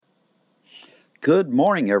Good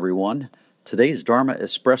morning, everyone. Today's Dharma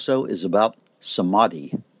Espresso is about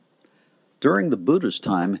samadhi. During the Buddha's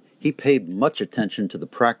time, he paid much attention to the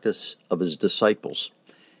practice of his disciples.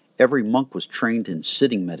 Every monk was trained in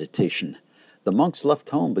sitting meditation. The monks left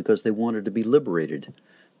home because they wanted to be liberated.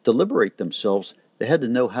 To liberate themselves, they had to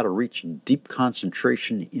know how to reach deep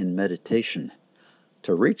concentration in meditation.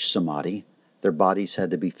 To reach samadhi, their bodies had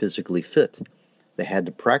to be physically fit. They had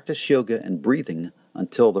to practice yoga and breathing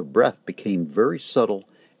until their breath became very subtle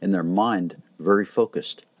and their mind very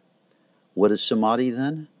focused. What is samadhi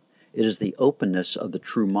then? It is the openness of the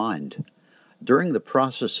true mind. During the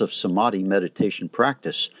process of samadhi meditation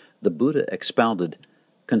practice, the Buddha expounded,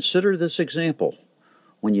 "Consider this example.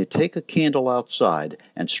 When you take a candle outside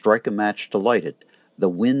and strike a match to light it, the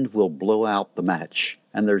wind will blow out the match,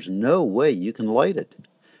 and there's no way you can light it.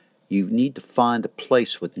 You need to find a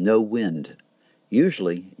place with no wind.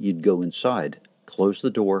 Usually, you'd go inside, close the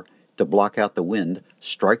door to block out the wind,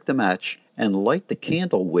 strike the match, and light the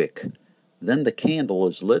candle wick. Then the candle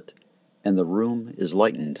is lit and the room is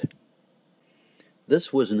lightened."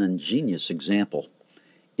 This was an ingenious example.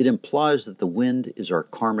 It implies that the wind is our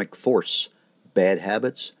karmic force, bad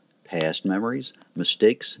habits, past memories,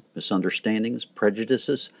 mistakes, misunderstandings,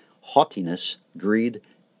 prejudices, haughtiness, greed,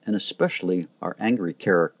 and especially our angry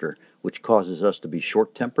character, which causes us to be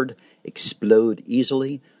short-tempered, explode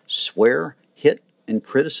easily, swear, hit, and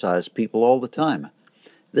criticize people all the time.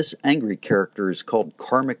 This angry character is called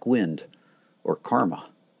karmic wind, or karma.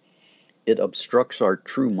 It obstructs our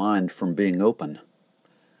true mind from being open.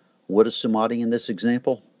 What is samadhi in this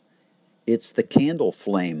example? It's the candle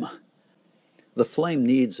flame. The flame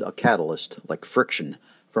needs a catalyst, like friction,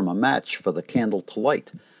 from a match for the candle to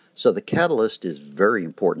light, so the catalyst is very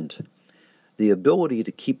important. The ability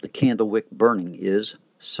to keep the candle wick burning is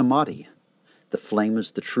samadhi. The flame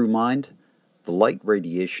is the true mind. The light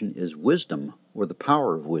radiation is wisdom, or the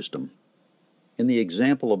power of wisdom. In the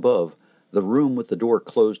example above, the room with the door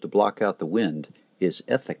closed to block out the wind is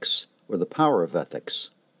ethics, or the power of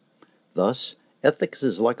ethics. Thus, ethics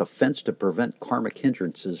is like a fence to prevent karmic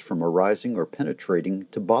hindrances from arising or penetrating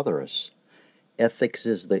to bother us. Ethics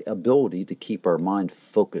is the ability to keep our mind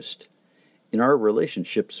focused. In our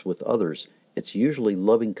relationships with others, it's usually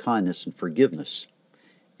loving kindness and forgiveness.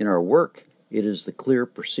 In our work, it is the clear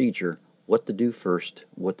procedure, what to do first,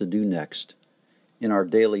 what to do next. In our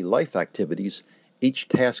daily life activities, each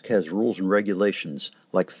task has rules and regulations,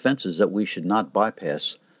 like fences that we should not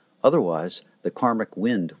bypass. Otherwise, the karmic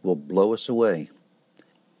wind will blow us away.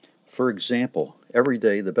 For example, every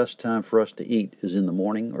day the best time for us to eat is in the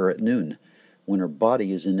morning or at noon, when our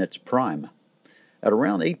body is in its prime. At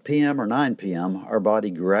around 8 p.m. or 9 p.m., our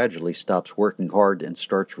body gradually stops working hard and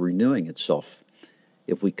starts renewing itself.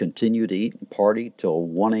 If we continue to eat and party till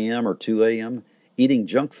 1 a.m. or 2 a.m., eating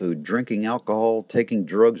junk food, drinking alcohol, taking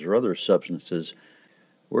drugs or other substances,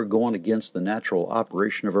 we're going against the natural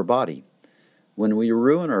operation of our body. When we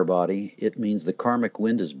ruin our body, it means the karmic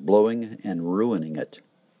wind is blowing and ruining it.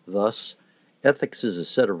 Thus, ethics is a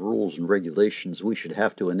set of rules and regulations we should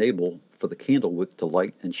have to enable for the candle wick to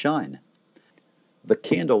light and shine. The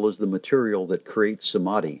candle is the material that creates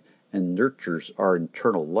samadhi and nurtures our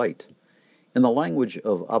internal light. In the language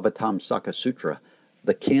of Avatamsaka Sutra,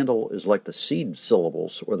 the candle is like the seed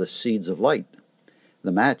syllables or the seeds of light.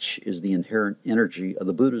 The match is the inherent energy of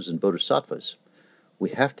the Buddhas and Bodhisattvas. We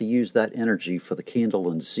have to use that energy for the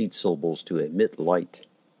candle and seed syllables to emit light.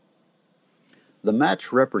 The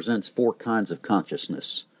match represents 4 kinds of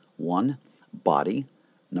consciousness. 1, body.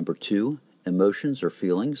 2, emotions or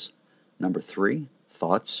feelings. 3,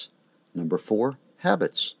 thoughts. 4,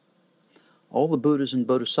 habits. All the Buddhas and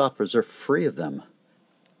Bodhisattvas are free of them.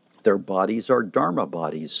 Their bodies are Dharma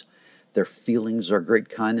bodies. Their feelings are great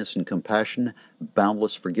kindness and compassion,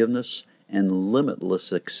 boundless forgiveness, and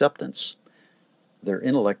limitless acceptance. Their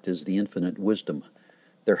intellect is the infinite wisdom.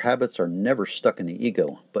 Their habits are never stuck in the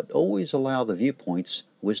ego, but always allow the viewpoints,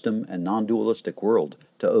 wisdom, and non-dualistic world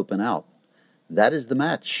to open out. That is the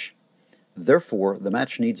match. Therefore, the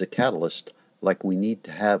match needs a catalyst, like we need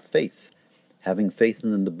to have faith. Having faith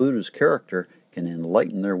in the Buddha's character can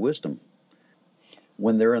enlighten their wisdom.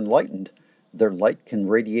 When they're enlightened, their light can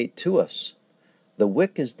radiate to us. The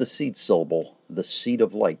wick is the seed syllable, the seed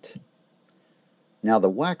of light. Now, the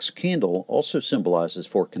wax candle also symbolizes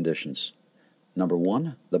 4 conditions.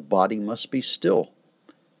 1, the body must be still.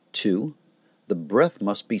 2, the breath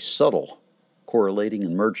must be subtle, correlating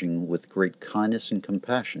and merging with great kindness and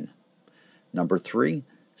compassion. 3,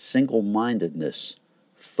 single-mindedness,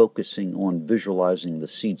 focusing on visualizing the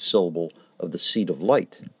seed syllable of the seed of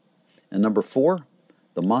light. And 4,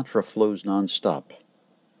 the mantra flows non-stop.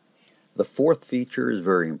 The 4th feature is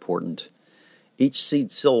very important. Each seed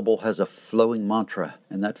syllable has a flowing mantra,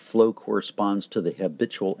 and that flow corresponds to the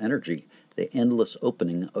habitual energy, the endless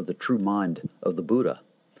opening of the true mind of the Buddha.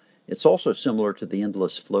 It's also similar to the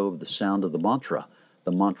endless flow of the sound of the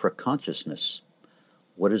mantra consciousness.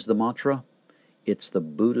 What is the mantra? It's the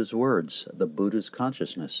Buddha's words, the Buddha's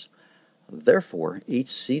consciousness. Therefore, each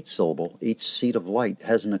seed syllable, each seed of light,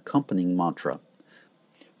 has an accompanying mantra.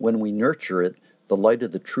 When we nurture it, the light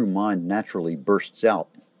of the true mind naturally bursts out.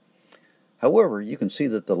 However, you can see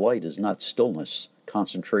that the light is not stillness,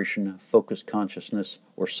 concentration, focused consciousness,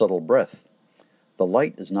 or subtle breath. The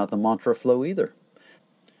light is not the mantra flow either.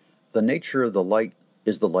 The nature of the light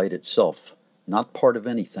is the light itself, not part of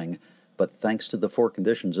anything, but thanks to the four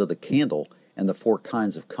conditions of the candle and the four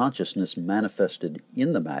kinds of consciousness manifested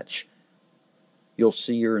in the match, you'll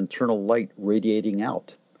see your internal light radiating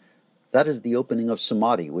out. That is the opening of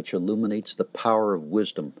samadhi, which illuminates the power of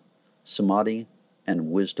wisdom. Samadhi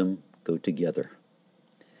and wisdom go together.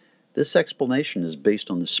 This explanation is based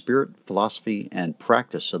on the spirit, philosophy, and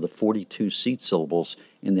practice of the 42 seed syllables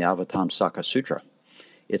in the Avatamsaka Sutra.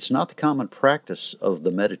 It's not the common practice of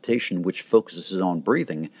the meditation which focuses on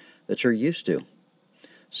breathing that you're used to.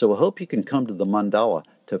 So I hope you can come to the mandala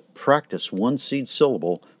to practice one seed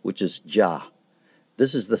syllable, which is Ja.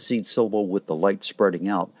 This is the seed syllable with the light spreading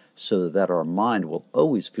out so that our mind will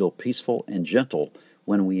always feel peaceful and gentle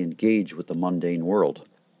when we engage with the mundane world.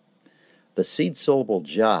 The seed syllable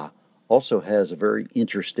Ja also has a very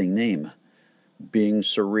interesting name, being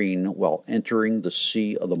serene while entering the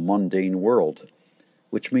sea of the mundane world,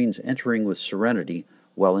 which means entering with serenity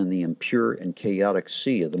while in the impure and chaotic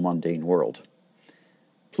sea of the mundane world.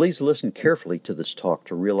 Please listen carefully to this talk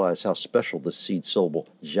to realize how special the seed syllable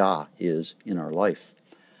Ja is in our life.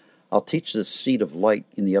 I'll teach this seed of light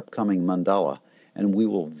in the upcoming mandala, and we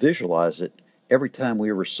will visualize it every time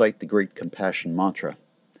we recite the Great Compassion Mantra.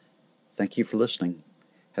 Thank you for listening.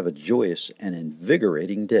 Have a joyous and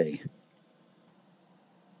invigorating day.